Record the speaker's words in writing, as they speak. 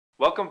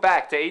Welcome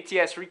back to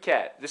ATS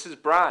Recap. This is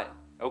Brian.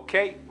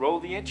 Okay,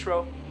 roll the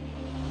intro.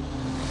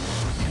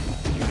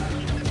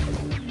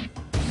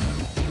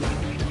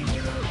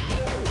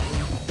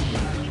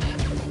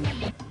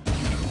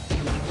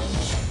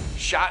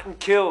 Shot and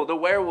killed a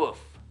werewolf.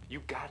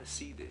 You gotta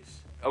see this.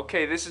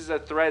 Okay, this is a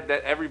thread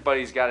that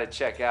everybody's gotta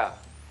check out.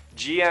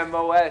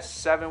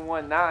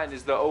 GMOS719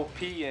 is the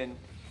OP and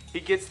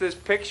he gets this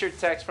picture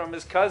text from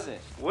his cousin.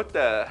 What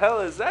the hell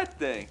is that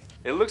thing?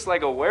 It looks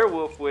like a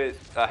werewolf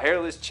with a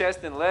hairless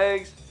chest and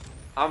legs.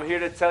 I'm here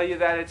to tell you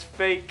that it's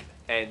fake.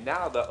 And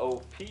now the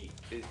OP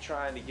is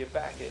trying to get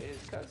back at his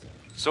cousin.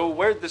 So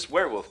where'd this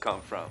werewolf come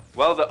from?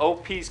 Well, the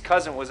OP's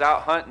cousin was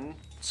out hunting,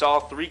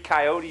 saw 3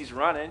 coyotes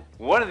running.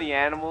 One of the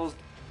animals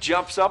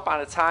jumps up on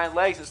its hind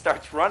legs and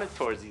starts running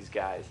towards these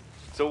guys.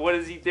 So what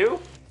does he do?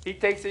 He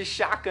takes his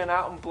shotgun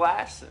out and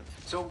blasts him.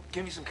 So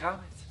give me some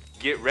comments.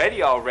 Get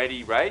ready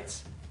already,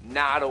 writes,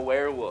 not a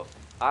werewolf.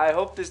 I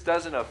hope this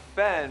doesn't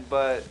offend,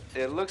 but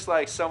it looks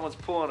like someone's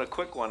pulling a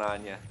quick one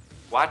on you.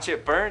 Watch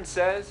it burn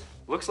says,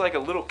 looks like a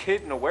little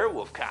kid in a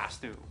werewolf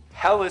costume.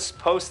 Hellas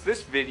posts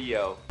this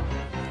video.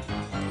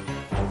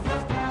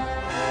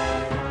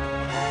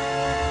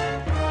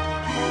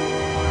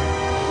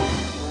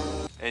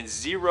 And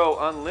Zero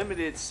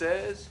Unlimited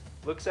says,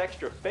 looks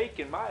extra fake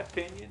in my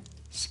opinion.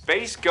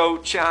 Space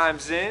Goat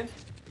chimes in,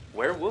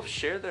 werewolves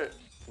shave their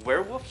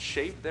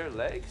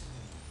legs?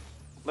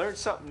 Learned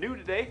something new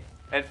today.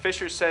 And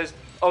Fisher says,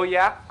 oh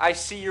yeah, I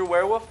see your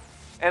werewolf,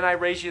 and I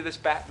raise you this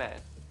Batman.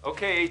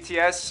 Okay,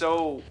 ATS,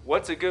 so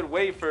what's a good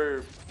way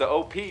for the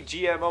OP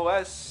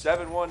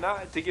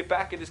GMOS719 to get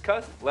back at his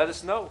cousin? Let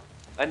us know.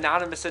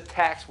 Anonymous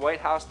attacks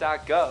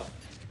whitehouse.gov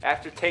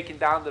after taking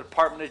down the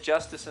Department of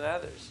Justice and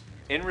others.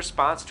 In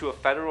response to a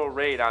federal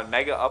raid on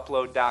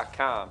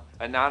megaupload.com,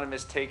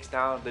 Anonymous takes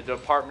down the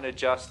Department of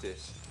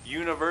Justice,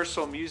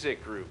 Universal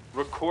Music Group,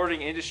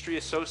 Recording Industry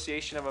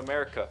Association of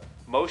America,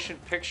 Motion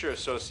Picture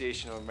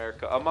Association of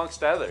America,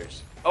 amongst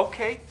others.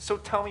 Okay, so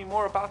tell me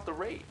more about the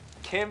raid.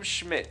 Kim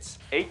Schmitz,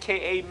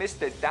 aka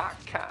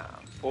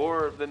Mr.com,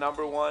 or the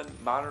 #1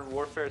 Modern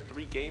Warfare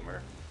 3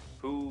 gamer,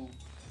 who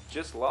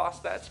just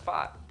lost that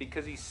spot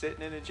because he's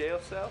sitting in a jail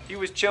cell. He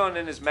was chilling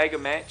in his mega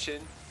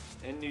mansion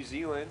in New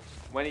Zealand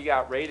when he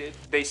got raided.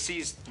 They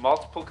seized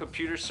multiple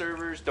computer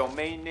servers,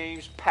 domain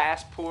names,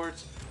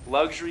 passports,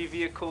 luxury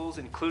vehicles,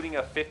 including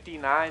a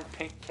 '59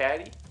 pink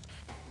caddy.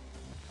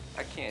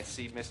 I can't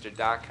see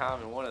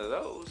Mr.com in one of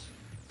those.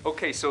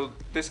 Okay, so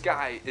this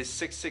guy is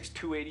 6'6",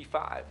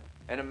 285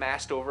 and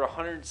amassed over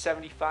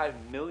 175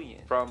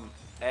 million from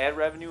ad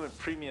revenue and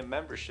premium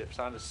memberships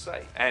on his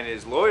site. And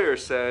his lawyer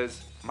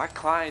says, my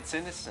client's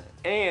innocent.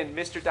 And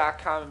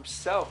Mr.com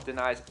himself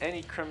denies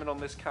any criminal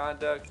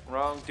misconduct,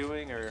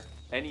 wrongdoing, or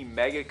any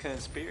mega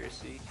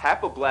conspiracy.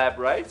 Hapablab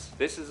writes,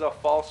 this is a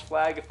false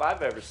flag if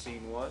I've ever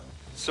seen one.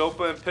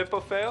 Sopa and Pippa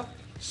fail?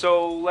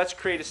 So let's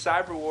create a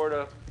cyber war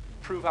to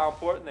prove how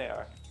important they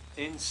are.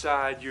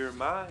 Inside Your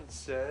Mind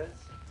says,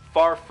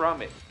 far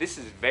from it. This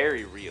is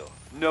very real.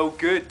 No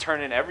good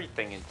turning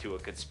everything into a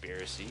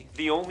conspiracy.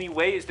 The only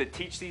way is to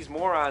teach these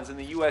morons in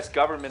the US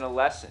government a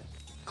lesson.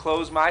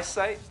 Close my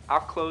site, I'll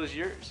close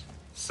yours.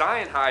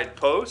 Cyanhide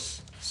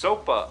posts,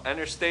 SOPA,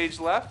 enter stage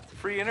left,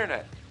 free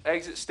internet,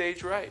 exit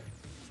stage right.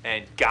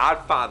 And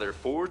Godfather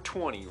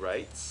 420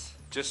 writes,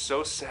 just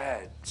so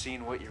sad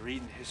seeing what you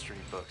read in history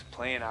books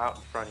playing out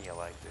in front of you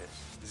like this.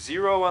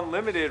 Zero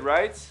Unlimited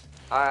writes,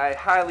 I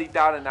highly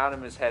doubt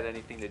Anonymous had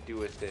anything to do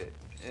with it.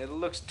 It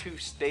looks too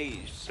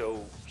staged,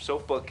 so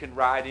Sopa can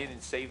ride in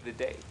and save the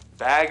day.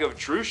 Bag of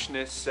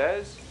Drushness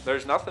says,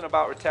 there's nothing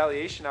about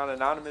retaliation on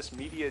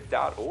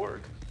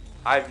anonymousmedia.org.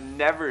 I've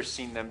never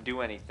seen them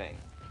do anything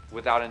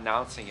without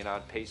announcing it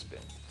on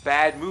Pastebin.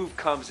 Bad Move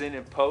comes in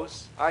and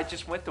posts, I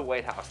just went to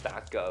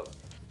whitehouse.gov.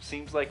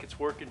 Seems like it's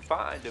working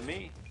fine to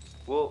me.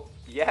 Well,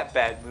 yeah,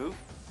 Bad Move.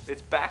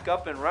 It's back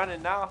up and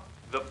running now.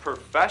 The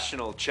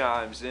Professional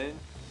chimes in,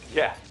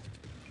 yeah.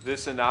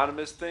 This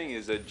Anonymous thing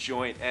is a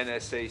joint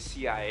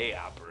NSA-CIA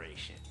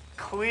operation.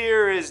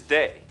 Clear as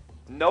day.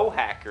 No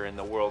hacker in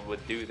the world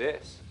would do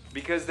this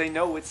because they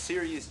know it's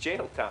serious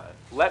jail time.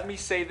 Let me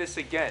say this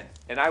again,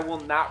 and I will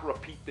not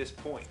repeat this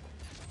point.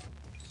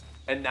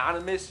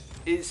 Anonymous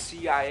is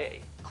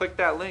CIA. Click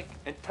that link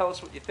and tell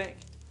us what you think.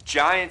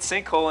 Giant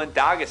sinkhole in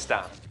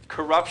Dagestan.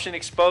 Corruption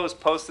Exposed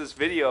posts this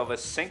video of a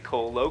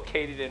sinkhole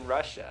located in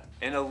Russia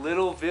in a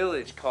little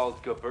village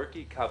called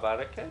Gaburki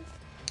Kabarakan.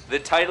 The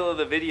title of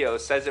the video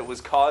says it was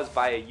caused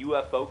by a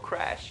UFO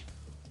crash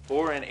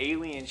or an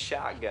alien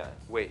shotgun.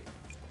 Wait,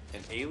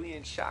 an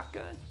alien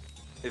shotgun?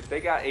 If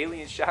they got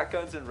alien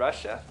shotguns in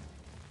Russia,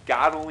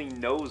 God only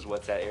knows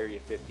what's at Area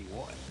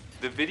 51.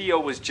 The video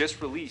was just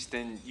released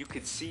and you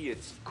could see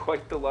it's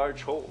quite the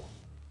large hole.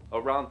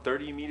 Around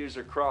 30 meters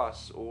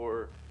across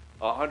or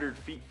 100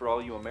 feet for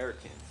all you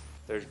Americans.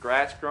 There's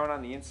grass growing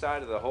on the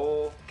inside of the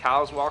hole,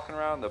 cows walking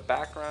around in the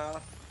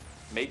background,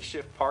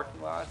 makeshift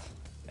parking lots.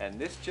 And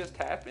this just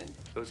happened.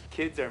 Those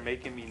kids are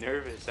making me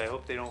nervous. I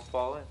hope they don't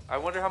fall in. I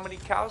wonder how many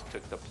cows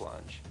took the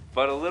plunge.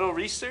 But a little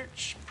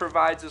research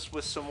provides us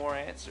with some more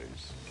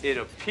answers. It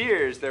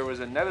appears there was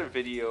another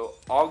video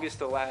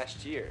August of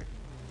last year.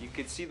 You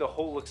can see the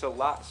hole looks a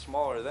lot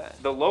smaller then.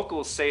 The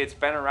locals say it's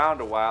been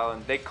around a while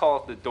and they call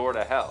it the door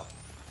to hell.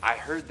 I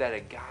heard that a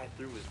guy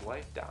threw his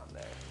wife down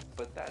there,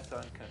 but that's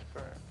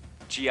unconfirmed.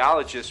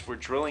 Geologists were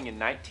drilling in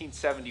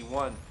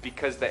 1971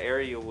 because the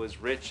area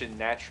was rich in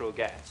natural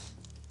gas.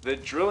 The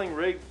drilling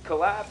rig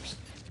collapsed,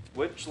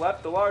 which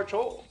left a large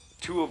hole.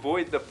 To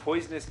avoid the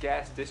poisonous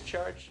gas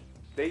discharge,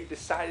 they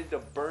decided to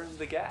burn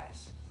the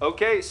gas.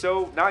 Okay,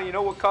 so now you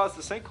know what caused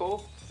the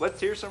sinkhole. Let's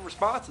hear some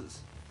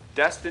responses.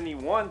 Destiny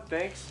 1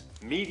 thinks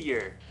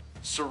meteor.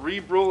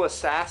 Cerebral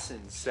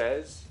Assassin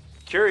says,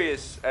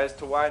 curious as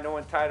to why no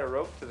one tied a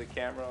rope to the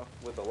camera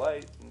with a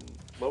light and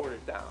lowered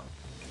it down.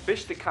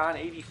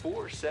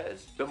 Fishtacon84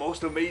 says, the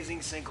most amazing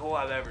sinkhole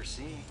I've ever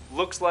seen.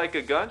 Looks like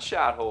a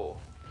gunshot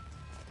hole,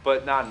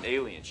 but not an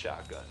alien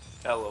shotgun.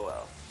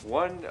 LOL.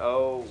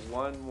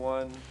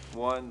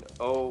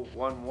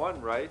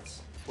 10111011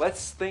 writes,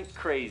 let's think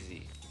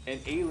crazy. An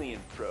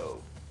alien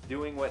probe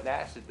doing what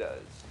NASA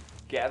does,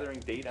 gathering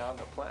data on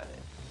the planet.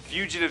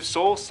 Fugitive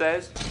Soul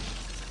says,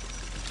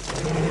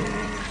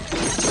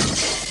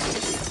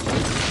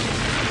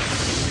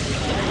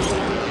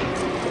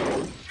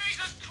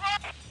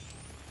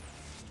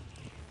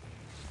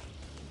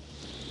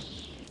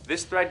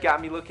 this thread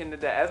got me looking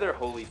into other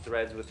holy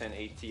threads within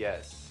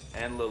ATS,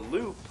 and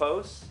Lalu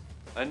posts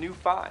a new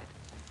find.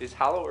 Is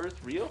Hollow Earth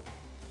real?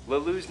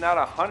 Lalu's not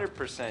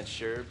 100%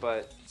 sure,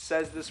 but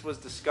says this was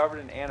discovered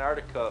in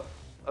Antarctica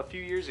a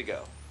few years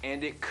ago,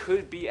 and it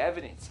could be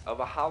evidence of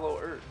a hollow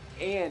Earth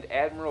and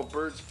Admiral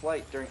Byrd's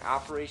flight during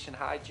Operation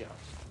High Jump.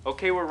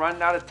 Okay, we're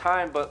running out of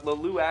time, but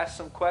Lalu asked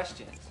some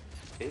questions.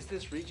 Is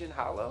this region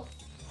hollow,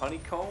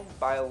 honeycombed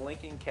by a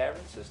Lincoln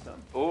cavern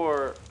system,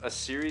 or a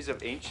series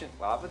of ancient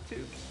lava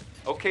tubes?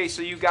 Okay,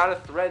 so you got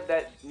a thread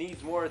that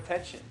needs more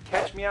attention.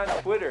 Catch me on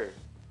Twitter.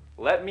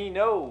 Let me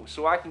know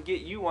so I can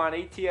get you on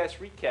ATS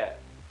Recap.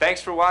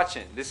 Thanks for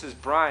watching. This is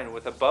Brian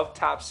with Above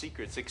Top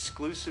Secrets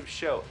exclusive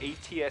show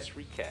ATS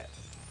Recap.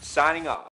 Signing off.